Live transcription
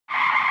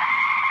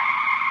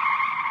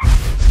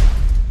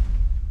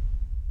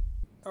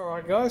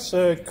Alright guys,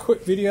 so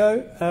quick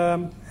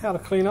video how to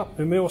clean up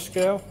the mill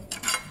scale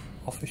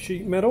off a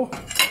sheet metal.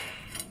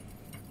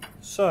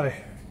 So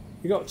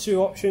you got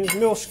two options.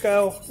 Mill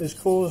scale is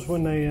caused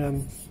when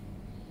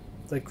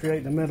they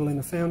create the metal in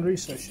the foundry,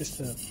 so it's just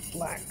a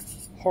black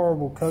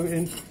horrible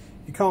coating.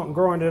 You can't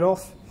grind it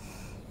off.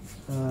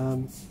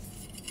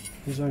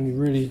 There's only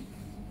really,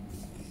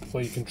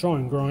 well, you can try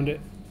and grind it,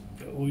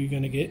 but all you're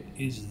going to get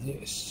is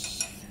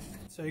this.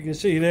 So you can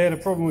see there the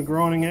problem with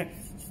grinding it,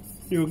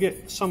 you'll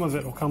get some of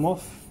it will come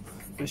off.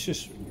 It's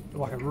just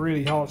like a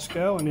really hard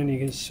scale, and then you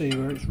can see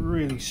where it's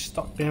really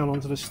stuck down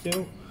onto the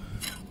steel.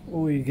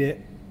 All you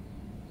get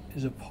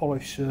is a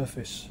polished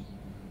surface,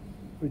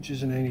 which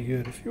isn't any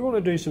good. If you want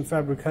to do some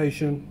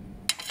fabrication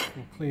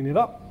and clean it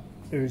up,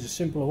 there is a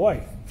simpler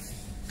way.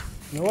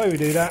 And the way we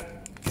do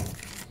that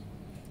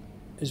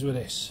is with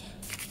this.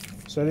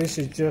 So this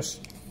is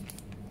just,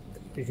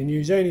 you can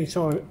use any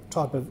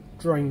type of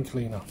drain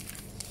cleaner.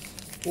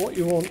 What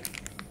you want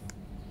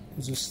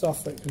is the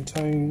stuff that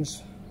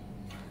contains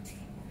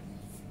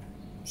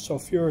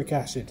sulfuric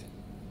acid.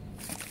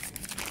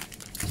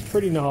 It's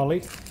pretty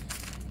gnarly.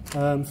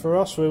 For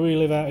us, where we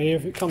live out here,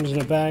 if it comes in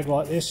a bag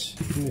like this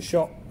in the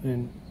shop,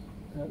 then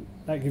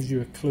that gives you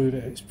a clue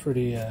that it's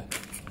pretty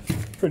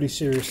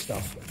serious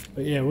stuff.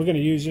 But yeah, we're going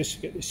to use this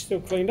to get this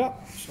still cleaned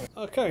up.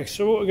 Okay,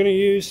 so what we're going to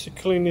use to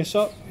clean this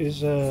up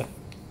is this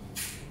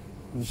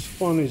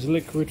one is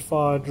liquid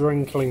fire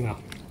drain cleaner.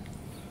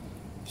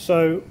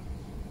 So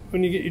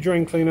when you get your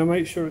drain cleaner,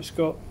 make sure it's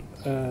got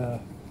the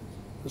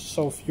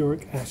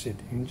sulfuric acid.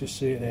 You can just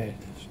see it there.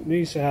 So it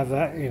needs to have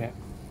that in it.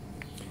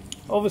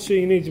 Obviously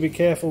you need to be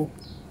careful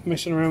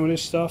messing around with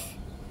this stuff,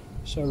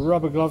 so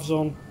rubber gloves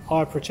on,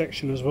 eye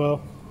protection as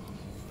well.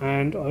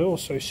 And I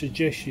also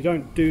suggest you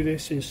don't do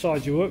this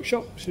inside your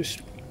workshop. It's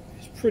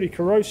pretty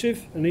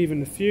corrosive, and even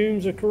the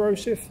fumes are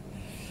corrosive.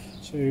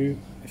 So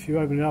if you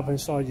open it up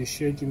inside your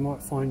shed, you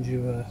might find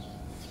you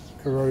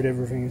corrode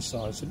everything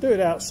inside. So do it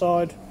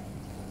outside,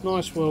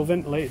 nice well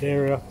ventilated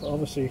area, but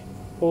obviously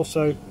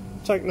also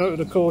take note of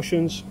the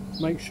cautions,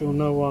 make sure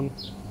no one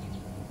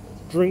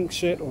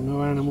drinks it or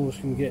no animals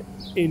can get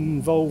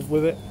involved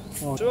with it.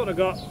 So what I've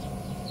got,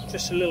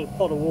 just a little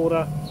pot of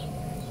water,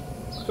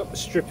 I've got the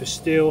strip of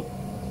steel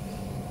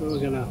that we're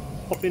going to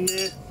pop in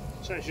there.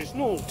 So it's just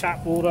normal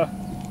tap water.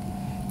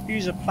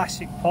 Use a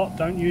plastic pot,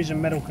 don't use a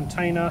metal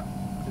container,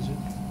 because it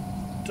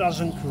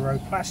doesn't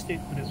corrode plastic,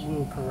 but it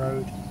will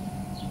corrode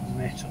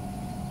metal.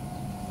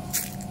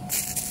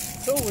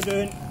 So all we're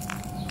doing,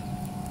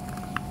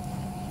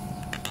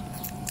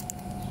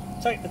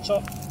 take the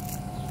top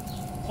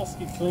off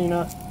your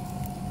cleaner,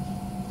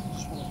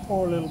 just want to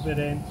pour a little bit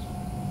in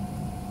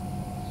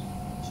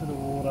to the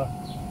water,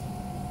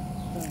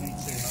 don't need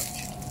too much.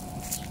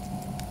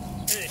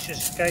 And it's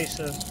just a case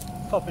of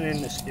popping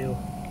in the steel.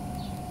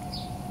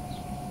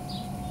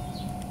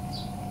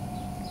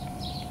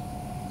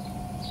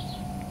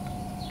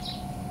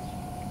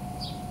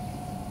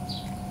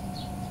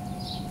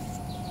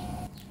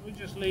 We'll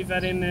just leave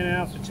that in there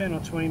now for 10 or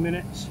 20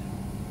 minutes.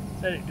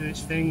 Let it do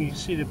its thing. You can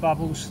see the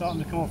bubbles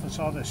starting to come off the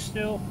side of the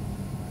steel.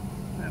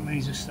 That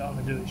means it's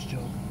starting to do its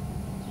job.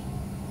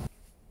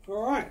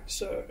 Alright,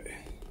 so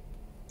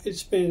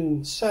it's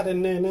been sat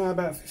in there now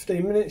about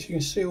 15 minutes. You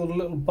can see all the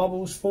little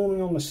bubbles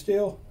forming on the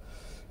steel.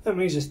 That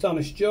means it's done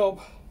its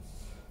job.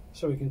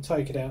 So we can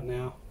take it out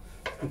now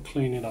and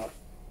clean it up.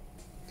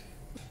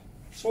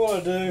 So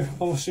what I do,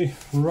 obviously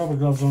rubber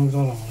gloves on because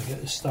I don't want to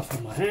get this stuff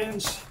on my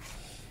hands.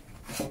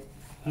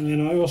 And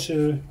then I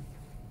also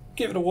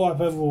give it a wipe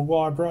over with a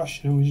wire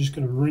brush, and we're just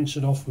going to rinse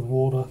it off with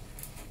water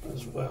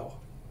as well.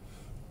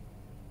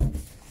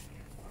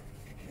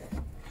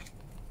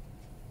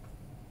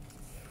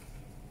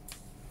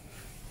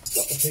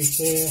 Got the piece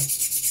there.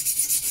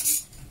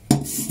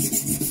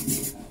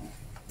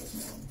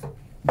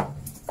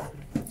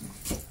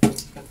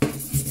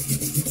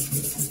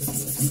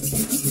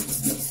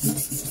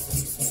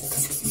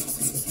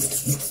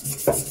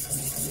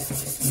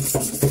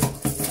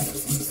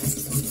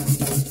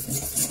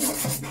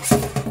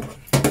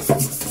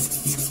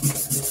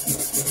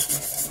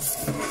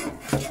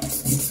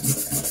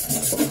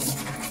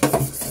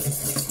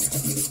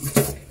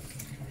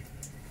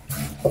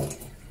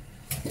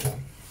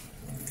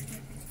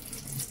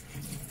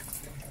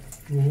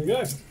 There we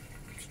go.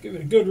 Just give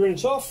it a good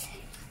rinse off.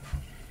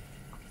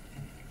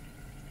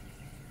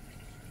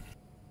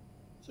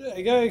 So there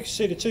you go, you can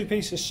see the two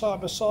pieces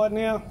side by side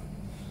now.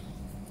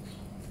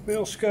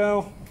 Mill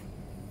scale,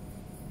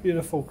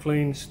 beautiful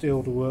clean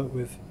steel to work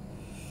with.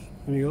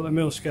 And you got the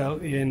mill scale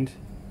at the end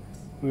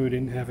where we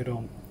didn't have it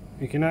on.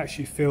 You can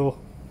actually feel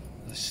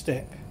the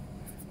step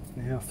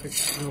and how thick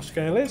the mill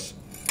scale is.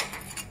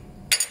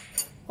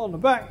 On the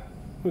back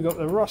we've got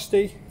the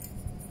rusty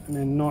and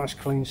then nice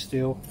clean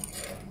steel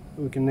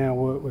we can now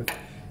work with,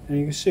 and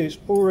you can see it's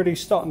already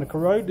starting to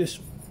corrode. This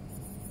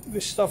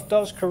stuff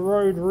does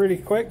corrode really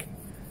quick,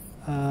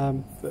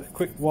 but a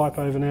quick wipe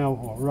over now,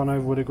 or run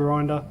over with a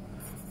grinder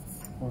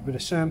or a bit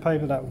of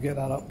sandpaper, that will get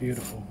that up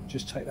beautiful.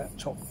 Just take that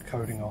top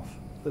coating off.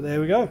 But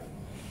there we go,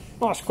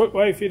 Nice quick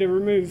way for you to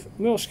remove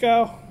mill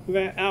scale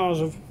without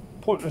hours of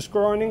pointless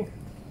grinding.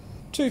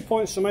 2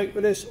 points to make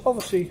with this.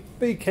 Obviously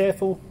be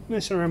careful,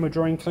 messing around with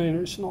drain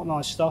cleaner, it's not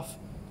nice stuff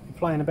you're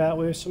playing about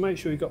with, so make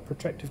sure you've got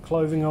protective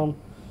clothing on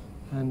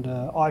and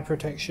eye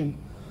protection.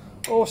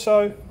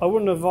 Also, I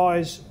wouldn't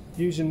advise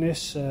using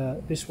this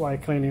way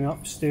of cleaning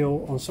up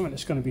steel on something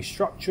that's going to be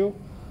structural.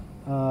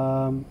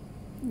 You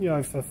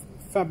know, for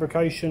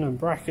fabrication and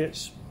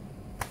brackets,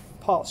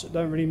 parts that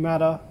don't really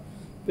matter,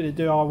 bit of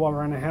DIY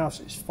around the house,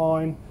 it's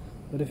fine.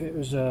 But if it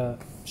was a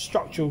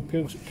structural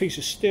piece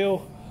of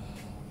steel,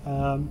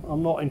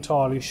 I'm not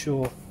entirely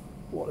sure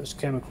what this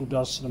chemical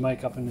does to the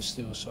makeup in the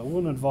steel, so I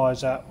wouldn't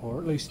advise that, or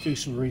at least do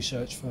some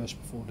research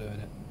first before doing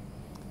it.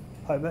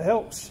 Hope that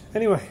helps.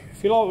 Anyway,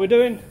 if you like what we're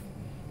doing,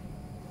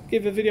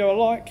 give the video a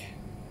like,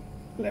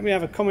 let me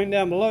have a comment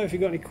down below if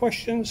you've got any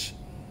questions,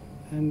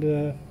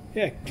 and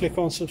yeah, click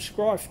on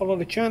subscribe, follow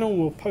the channel, and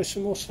we'll post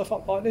some more stuff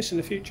up like this in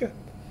the future.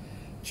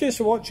 Cheers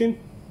for watching.